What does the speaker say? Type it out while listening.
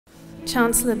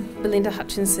Chancellor Belinda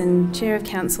Hutchinson, Chair of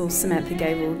Council Samantha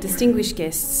Gable, distinguished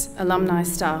guests, alumni,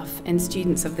 staff and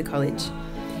students of the College.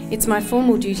 It's my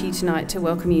formal duty tonight to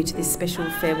welcome you to this special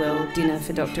farewell dinner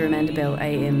for Dr Amanda Bell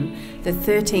AM, the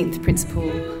 13th Principal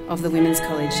of the Women's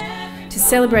College, to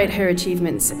celebrate her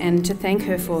achievements and to thank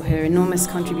her for her enormous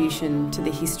contribution to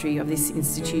the history of this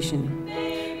institution.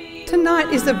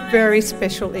 Tonight is a very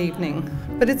special evening,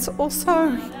 but it's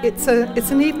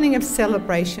an evening of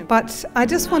celebration. But I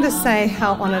just want to say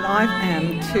how honoured I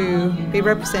am to be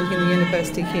representing the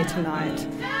university here tonight,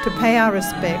 to pay our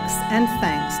respects and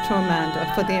thanks to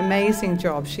Amanda for the amazing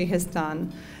job she has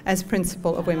done as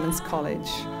Principal of Women's College.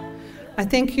 I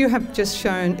think you have just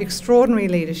shown extraordinary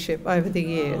leadership over the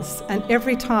years, and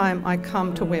every time I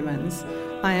come to Women's,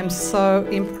 I am so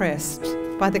impressed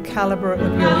by the calibre of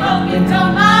your young women.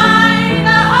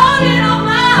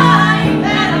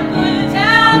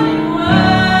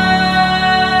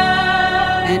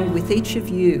 And with each of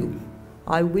you,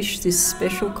 I wish this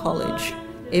special college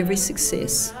every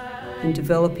success in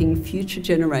developing future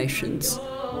generations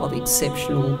of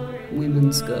exceptional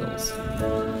women's girls.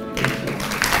 Thank you.